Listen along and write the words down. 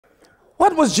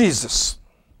What was Jesus?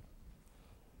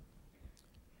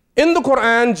 In the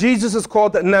Quran, Jesus is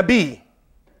called the Nabi,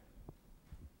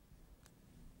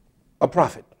 a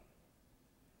prophet.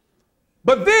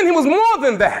 But then he was more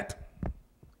than that.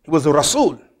 He was a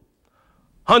Rasul.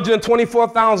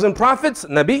 124,000 prophets,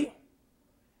 Nabi.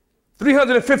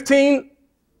 315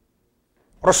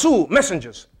 Rasul,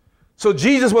 messengers. So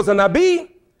Jesus was a Nabi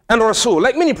and a Rasul,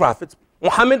 like many prophets.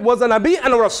 Muhammad was a Nabi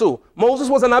and a Rasul. Moses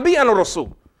was a Nabi and a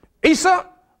Rasul. Isa,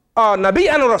 a Nabi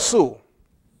and a Rasul.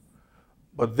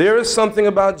 But there is something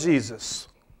about Jesus.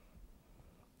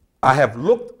 I have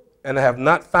looked and I have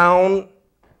not found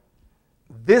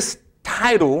this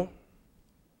title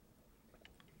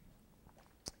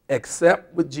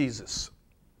except with Jesus.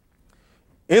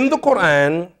 In the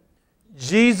Quran,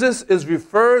 Jesus is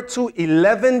referred to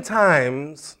 11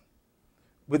 times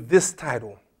with this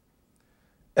title,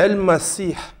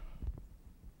 Al-Masih.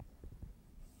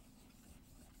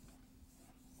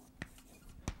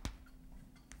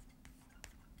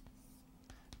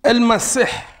 Al-Masih,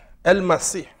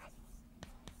 Al-Masih.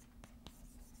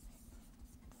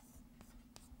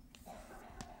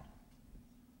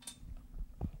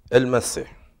 Al-Masih.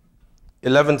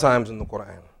 11 times in the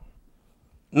Quran.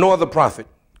 No other prophet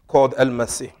called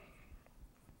Al-Masih.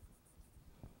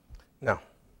 Now,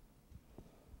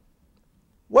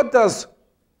 what does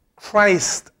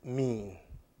Christ mean?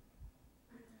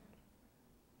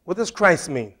 What does Christ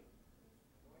mean?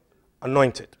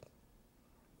 Anointed.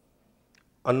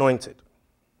 Anointed.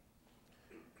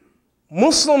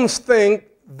 Muslims think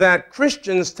that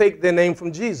Christians take their name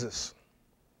from Jesus.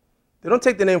 They don't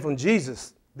take their name from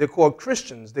Jesus. They're called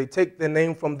Christians. They take their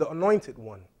name from the anointed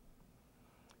one.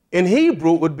 In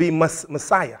Hebrew, it would be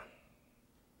Messiah.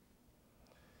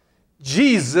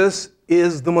 Jesus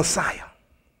is the Messiah.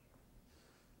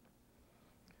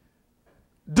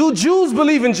 Do Jews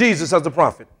believe in Jesus as the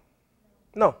prophet?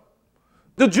 No.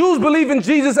 Do Jews believe in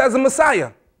Jesus as a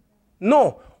Messiah?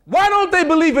 No. Why don't they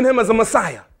believe in him as a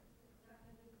Messiah?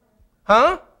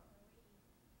 Huh?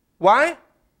 Why?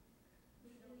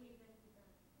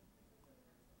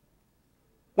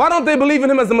 Why don't they believe in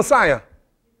him as the Messiah?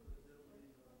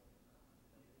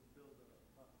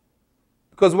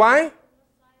 Because why?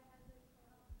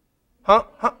 Huh?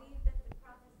 Huh?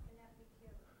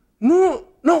 No,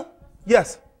 no.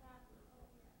 Yes.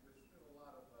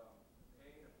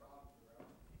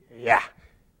 Yeah.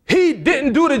 He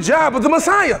didn't do the job of the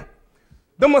Messiah.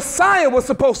 The Messiah was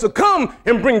supposed to come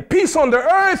and bring peace on the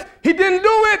earth. He didn't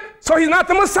do it, so he's not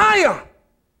the Messiah.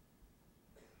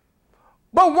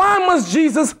 But why must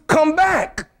Jesus come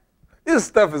back? This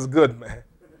stuff is good, man.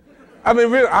 I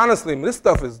mean, really, honestly, this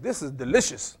is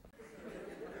delicious.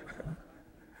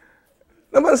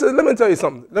 Let me tell you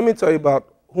something. Let me tell you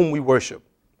about whom we worship,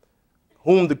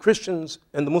 whom the Christians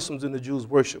and the Muslims and the Jews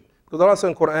worship. Because Allah said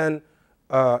in the Quran,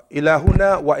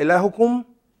 Ilahuna wa ilahukum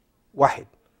wahid.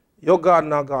 Your God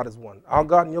and our God is one. Our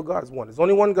God and your God is one. There's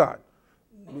only one God.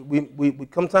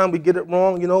 Sometimes we get it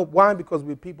wrong, you know. Why? Because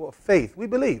we're people of faith. We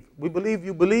believe. We believe,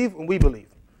 you believe, and we believe.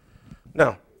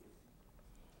 Now,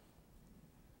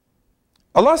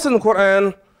 Allah said in the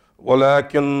Quran,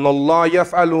 وَلَكِنَّ اللَّهَ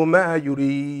يَفْعَلُ مَا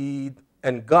يُرِيدُ.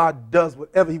 And God does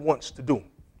whatever he wants to do.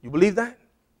 You believe that?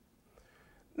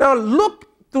 Now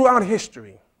look throughout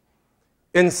history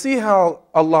and see how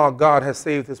Allah, God, has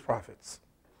saved his prophets.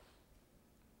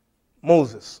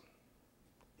 Moses,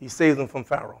 he saved them from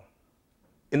Pharaoh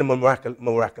in a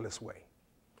miraculous way.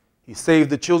 He saved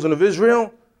the children of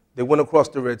Israel. They went across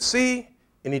the Red Sea,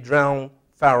 and he drowned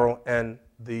Pharaoh and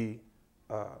his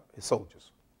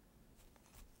soldiers.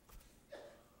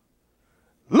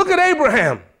 Look at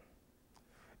Abraham.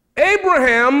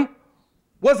 Abraham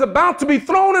was about to be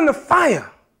thrown in the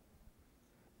fire,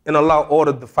 and Allah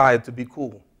ordered the fire to be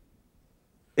cool.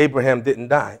 Abraham didn't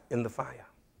die in the fire.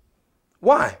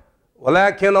 Why?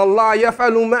 وَلَكِنَّ اللَّهَ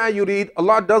يَفْعَلُ مَا يُرِيدُ.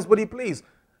 Allah does what he pleases.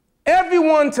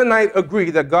 Everyone tonight agree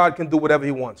that God can do whatever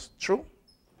he wants. True?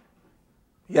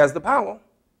 He has the power.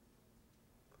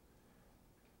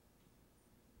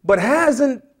 But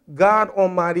hasn't God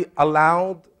Almighty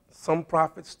allowed some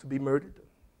prophets to be murdered?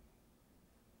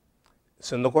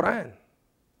 It's in the Quran.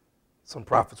 Some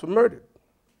prophets were murdered.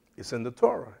 It's in the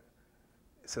Torah.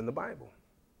 It's in the Bible.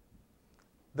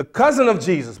 The cousin of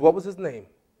Jesus, what was his name?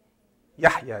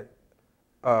 Yahya.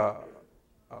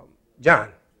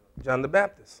 John the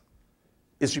Baptist.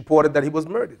 It's reported that he was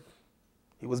murdered.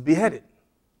 He was beheaded.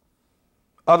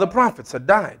 Other prophets had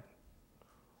died.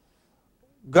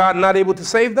 God not able to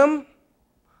save them?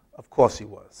 Of course he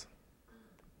was.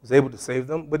 He was able to save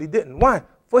them, but he didn't. Why?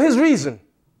 For his reason.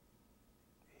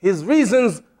 His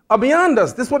reasons are beyond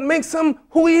us. This is what makes him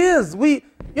who he is.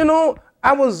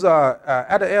 I was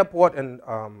at the airport, and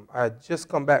I had just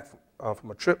come back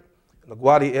from a trip in the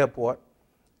LaGuardia airport,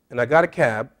 and I got a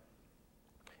cab,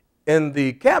 and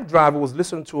the cab driver was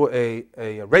listening to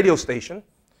a radio station,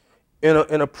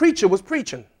 and a preacher was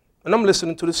preaching, and I'm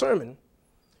listening to the sermon,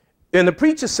 and the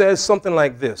preacher says something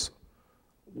like this: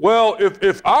 well,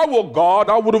 if I were God,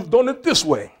 I would have done it this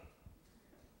way.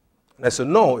 And I said,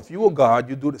 no, if you were God,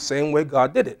 you do the same way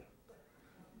God did it,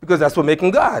 because that's what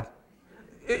making God.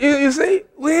 You see,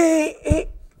 I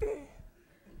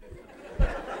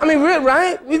mean, we're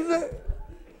right?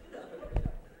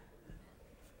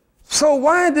 So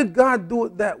why did God do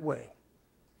it that way?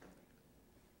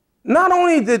 Not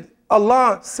only did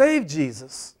Allah save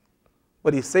Jesus,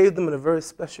 but he saved him in a very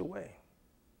special way.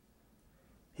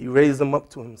 He raised him up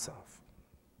to himself,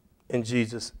 and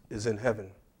Jesus is in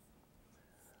heaven.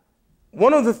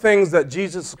 One of the things that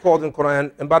Jesus is called in the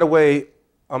Quran, and by the way,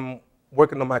 I'm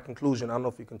working on my conclusion. I don't know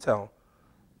if you can tell.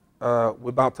 We're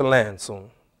about to land soon.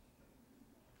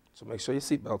 So make sure your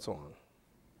seatbelt's on.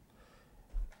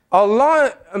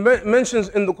 Allah mentions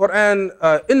in the Quran,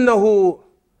 إِنَّهُ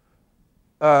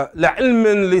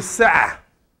لَعِلْمٍ لِلسَّاعَةِ,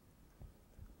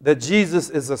 that Jesus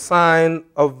is a sign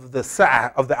of the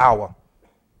sa'ah, of the hour.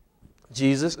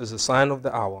 Jesus is a sign of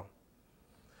the hour.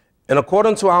 And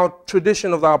according to our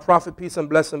tradition of our Prophet, peace and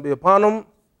blessing be upon him,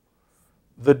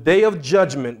 the day of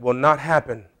judgment will not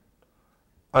happen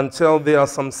until there are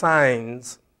some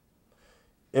signs,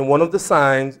 and one of the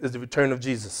signs is the return of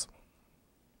Jesus.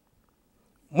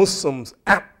 Muslims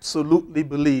absolutely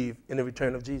believe in the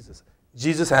return of Jesus.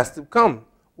 Jesus has to come.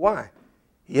 Why?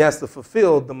 He has to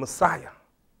fulfill the Messiah.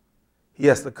 He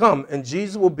has to come, and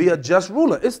Jesus will be a just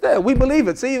ruler. It's there. We believe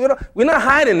it. See, we're not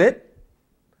hiding it.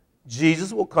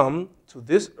 Jesus will come to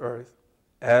this earth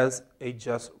as a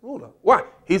just ruler. Why?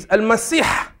 He's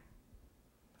Al-Masih.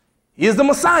 He is the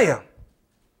Messiah.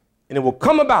 And it will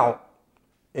come about,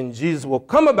 and Jesus will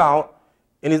come about,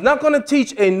 and he's not going to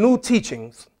teach a new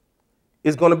teachings.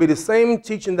 It's going to be the same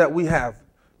teaching that we have,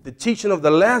 the teaching of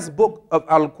the last book of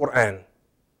Al-Quran.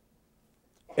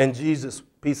 And Jesus,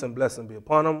 peace and blessing be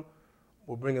upon him,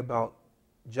 will bring about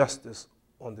justice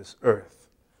on this earth.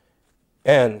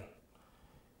 And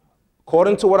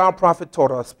according to what our Prophet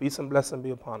taught us, peace and blessing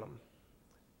be upon him,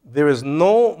 there is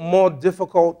no more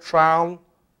difficult trial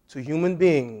to human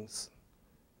beings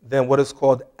than what is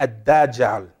called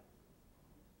Ad-Dajjal,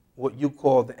 what you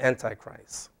call the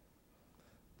Antichrist.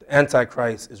 The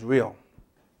Antichrist is real.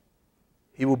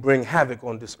 He will bring havoc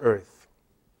on this earth,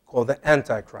 called the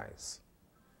Antichrist.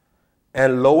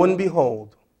 And lo and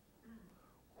behold,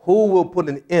 who will put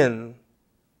an end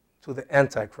to the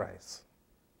Antichrist?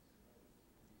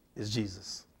 Is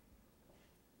Jesus.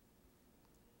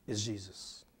 Is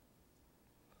Jesus.